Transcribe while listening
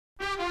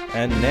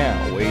And now,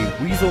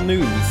 a Weasel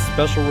News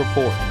special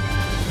report.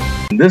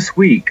 This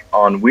week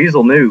on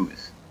Weasel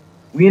News,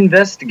 we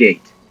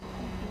investigate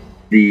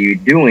the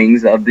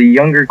doings of the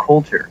younger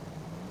culture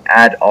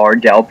at our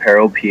Del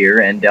Perro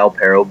Pier and Del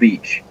Perro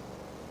Beach.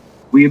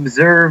 We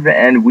observe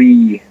and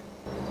we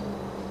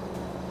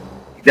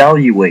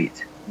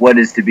evaluate what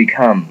is to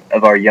become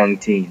of our young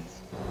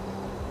teens.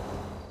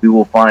 We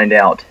will find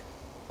out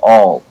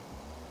all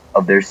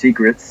of their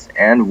secrets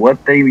and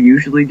what they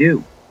usually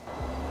do.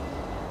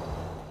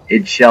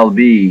 It shall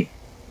be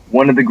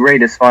one of the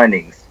greatest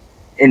findings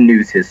in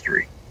news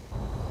history.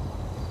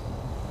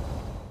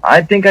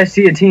 I think I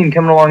see a teen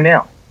coming along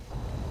now.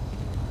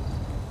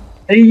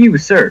 Hey, you,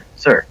 sir.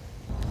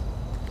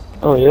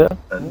 Oh, yeah?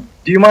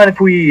 Do you mind if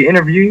we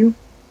interview you?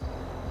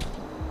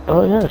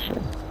 Oh, yeah,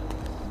 sure.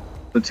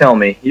 So tell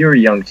me, you're a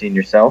young teen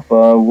yourself.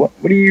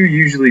 What do you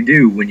usually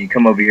do when you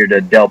come over here to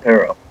Del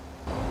Perro?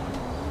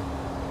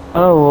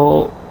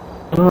 Oh,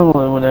 well,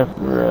 normally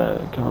whenever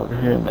I come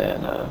over here,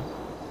 man,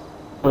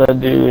 what I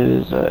do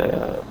is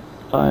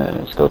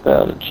I scope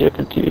out a chick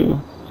or two,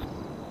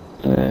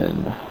 and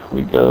then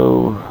we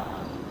go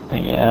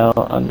hang out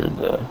under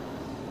the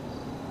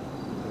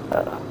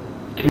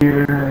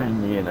pier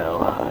and, get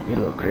a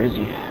little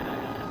crazy.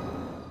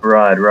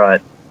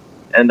 Right.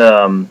 And,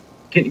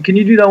 can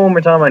you do that one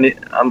more time?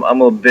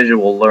 I'm a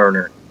visual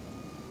learner.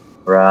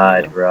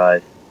 Right.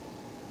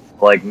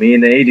 Like me in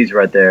the 80s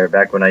right there,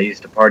 back when I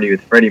used to party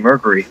with Freddie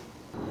Mercury.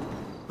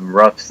 Some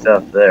rough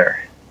stuff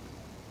there,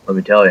 let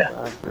me tell you.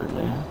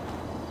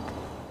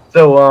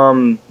 So,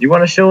 you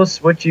want to show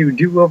us what you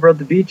do over at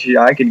the beach?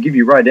 I could give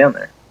you right down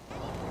there.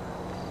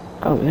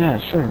 Oh, yeah,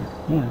 sure,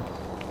 yeah.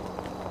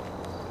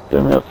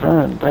 Give me up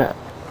front and back.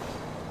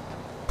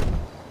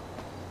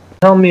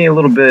 Tell me a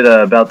little bit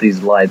about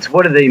these lights.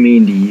 What do they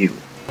mean to you?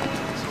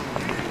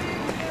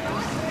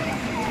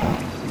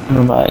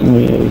 Remind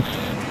me of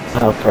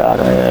how proud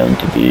I am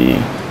to be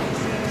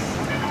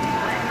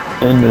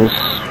in this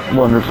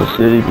wonderful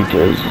city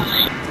because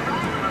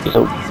it's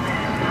so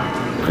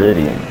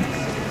pretty and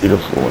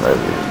beautiful and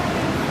everything.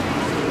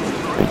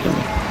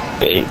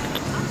 Baked.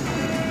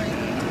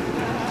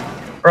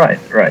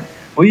 Right.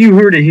 Well, you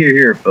heard it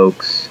here,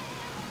 folks.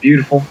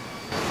 Beautiful,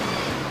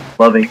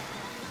 loving,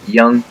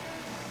 young.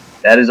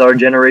 That is our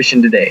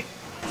generation today.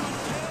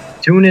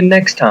 Tune in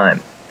next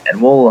time,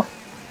 and we'll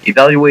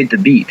evaluate the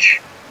beach,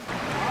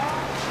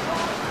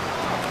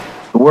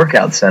 the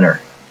workout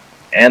center,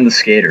 and the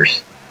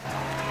skaters.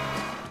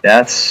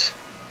 That's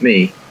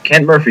me,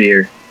 Kent Murphy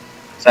here,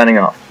 signing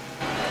off.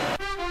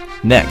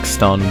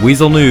 Next on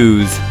Weasel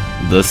News,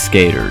 the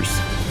skaters.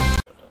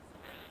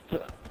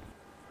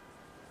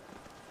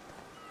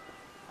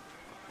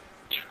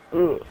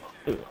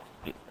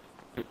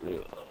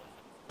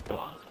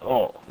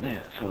 Oh,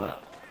 man, so loud.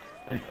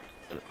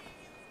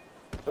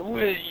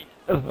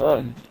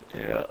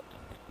 Yeah.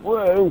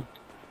 Whoa.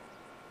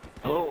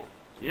 Oh,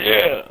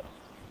 yeah.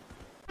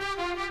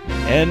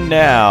 And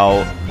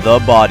now, the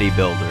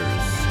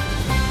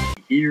bodybuilders.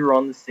 Here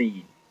on the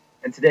scene,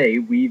 and today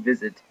we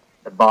visit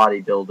the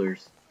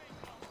bodybuilders.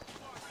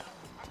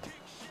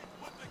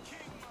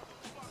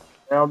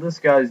 Now this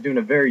guy's doing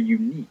a very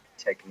unique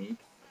technique,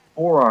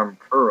 forearm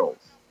curls.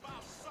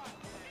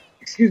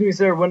 Excuse me,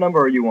 sir, what number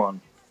are you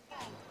on?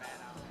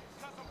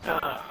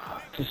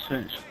 Just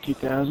finished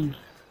 2,000.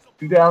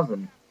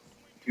 2,000.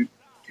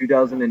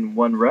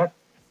 2001 rep?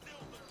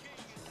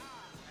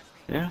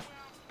 Yeah.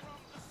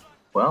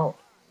 Well,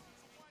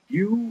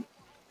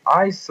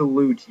 I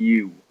salute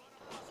you.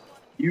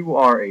 You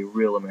are a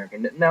real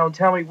American. Now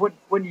tell me, what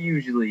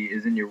usually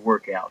is in your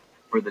workout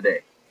for the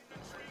day?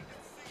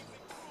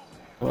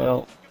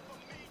 Well,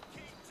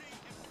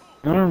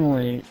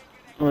 normally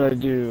what I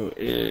do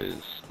is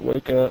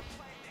wake up,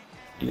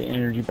 get an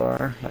energy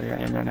bar like I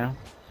am right now,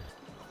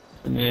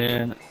 and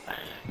then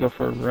go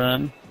for a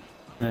run,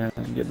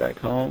 and get back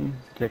home,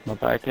 take my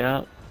bike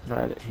out,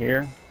 ride it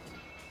here,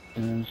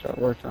 and then start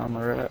working on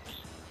my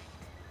reps.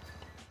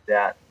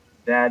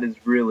 That is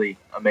really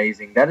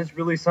amazing. That is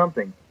really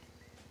something.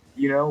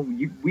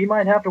 We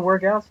might have to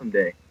work out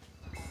someday.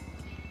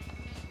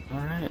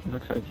 Alright,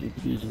 looks like you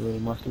could use a little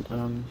muscle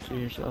tone to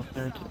yourself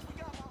there too.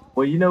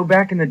 Well,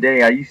 back in the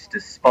day I used to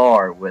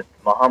spar with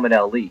Muhammad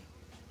Ali.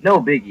 No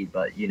biggie,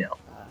 but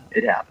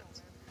it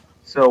happens.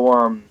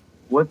 So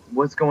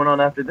what's going on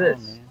after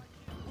this?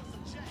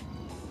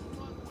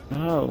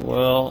 Oh,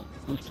 well,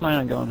 I was planning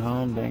on going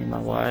home, banging my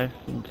wife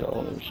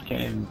until she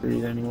can't even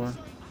breathe anymore.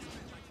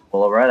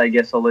 Well, alright, I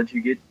guess I'll let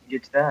you get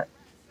to that.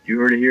 You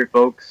heard it here,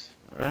 folks.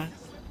 Alright.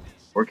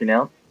 Working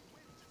out,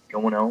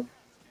 going home,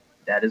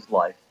 that is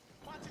life.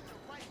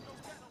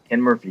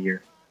 Ken Murphy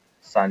here,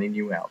 signing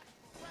you out.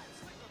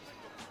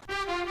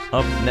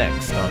 Up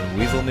next on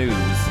Weasel News,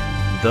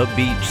 the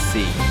beach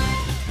scene.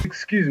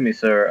 Excuse me,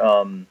 sir,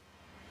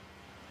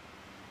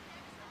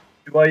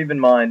 do I even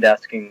mind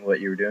asking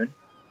what you were doing?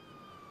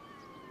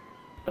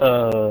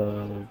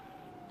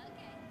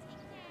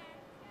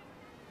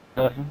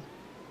 Nothing.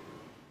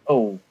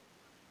 Oh,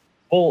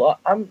 well,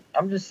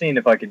 I'm just seeing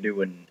if I could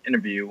do an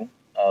interview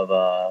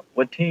of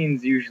what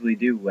teens usually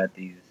do at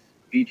these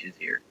beaches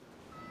here?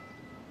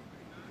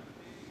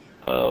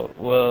 Oh,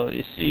 well,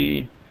 you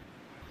see,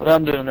 what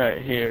I'm doing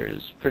right here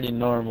is pretty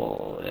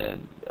normal,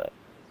 and,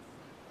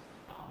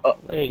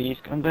 ladies,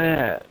 come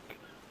back.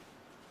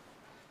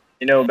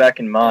 You know, back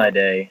in my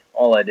day,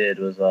 all I did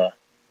was,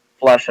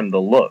 flash them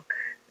the look,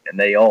 and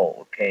they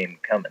all came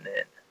coming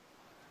in.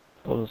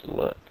 What was the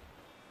look?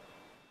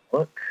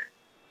 Look?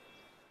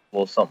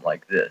 Well, something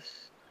like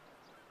this.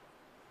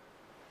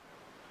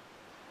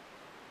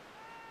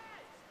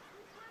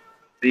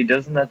 See,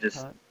 doesn't that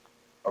just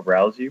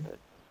arouse you?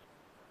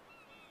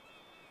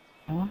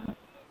 What?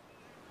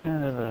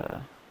 Kind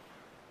of,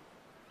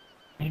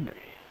 angry.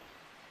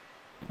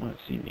 You want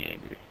to see me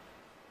angry.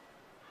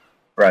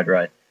 Right,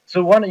 right.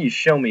 So why don't you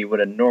show me what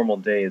a normal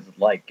day is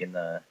like in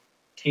the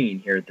teen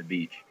here at the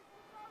beach?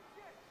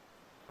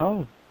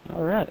 Oh,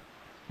 alright.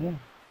 Yeah.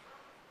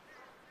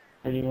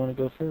 Where do you want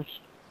to go first?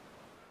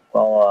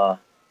 Well,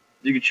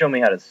 you could show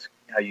me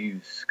how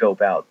you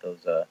scope out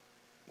those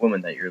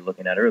women that you're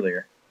looking at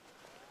earlier.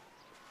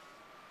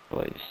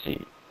 Well, you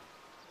see,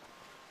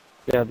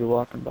 you gotta be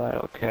walking by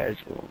all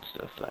casual and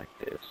stuff like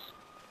this.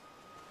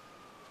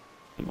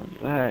 And when you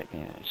like,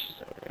 yeah,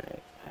 she's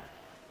alright.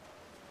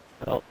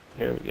 Oh,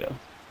 here we go.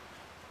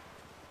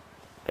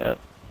 Yep.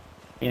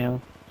 You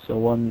know, so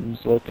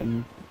one's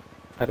looking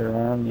at her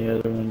arm, the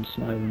other one's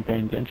not even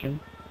paying attention.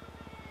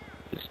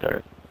 Just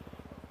start.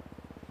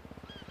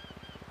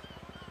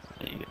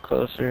 Then you get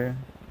closer,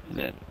 and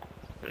then...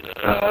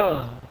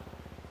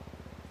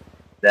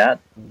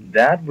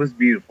 That was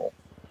beautiful.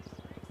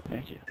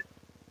 Thank you.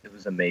 It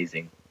was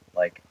amazing.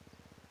 Like,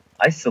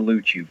 I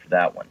salute you for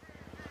that one.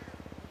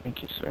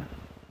 Thank you, sir.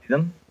 See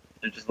them?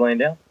 They're just laying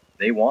down.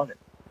 They want it.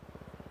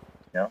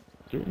 You know?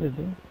 What are you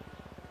doing?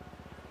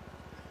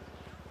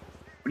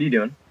 What are you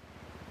doing?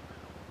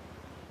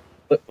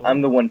 Look,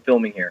 I'm the one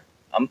filming here.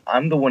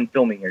 I'm the one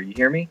filming here. You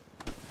hear me?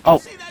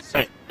 Oh,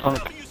 hey,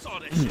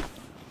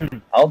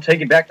 I'll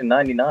take it back to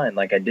 99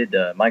 like I did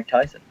to Mike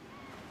Tyson.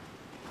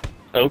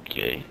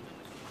 Okay.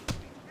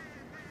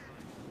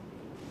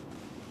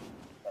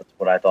 That's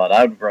what I thought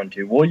I would run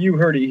to. Well, you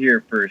heard it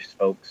here first,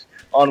 folks.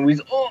 On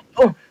Weasel.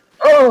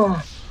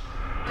 Oh!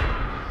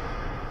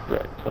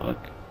 Right, punk.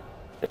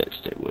 Better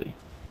stay away.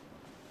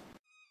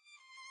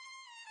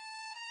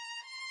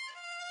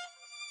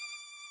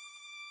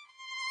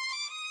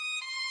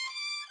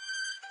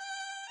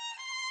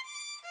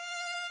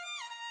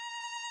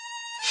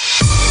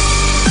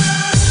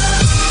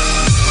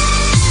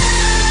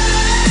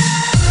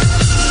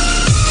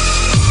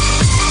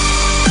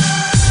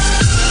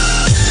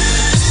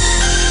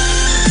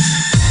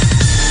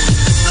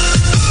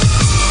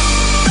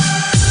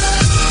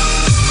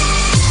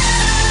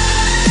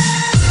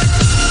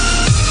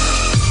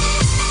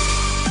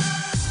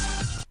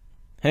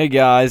 Hey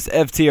guys,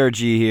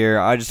 FTRG here.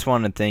 I just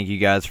want to thank you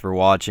guys for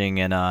watching,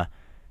 and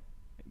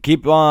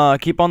keep on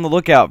the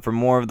lookout for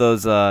more of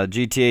those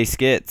GTA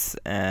skits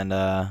and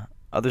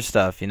other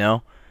stuff. You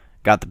know,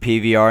 got the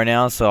PVR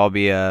now, so I'll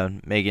be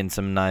making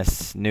some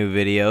nice new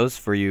videos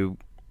for you,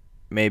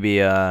 maybe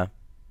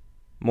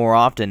more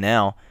often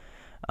now.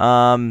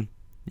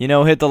 You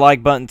know, hit the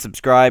like button,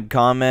 subscribe,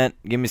 comment,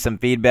 give me some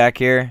feedback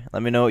here.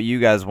 Let me know what you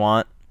guys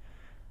want.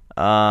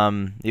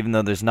 Even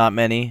though there's not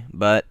many,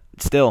 but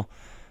still.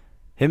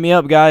 Hit me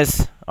up,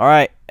 guys.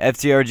 Alright,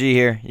 FTRG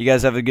here. You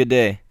guys have a good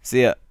day.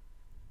 See ya.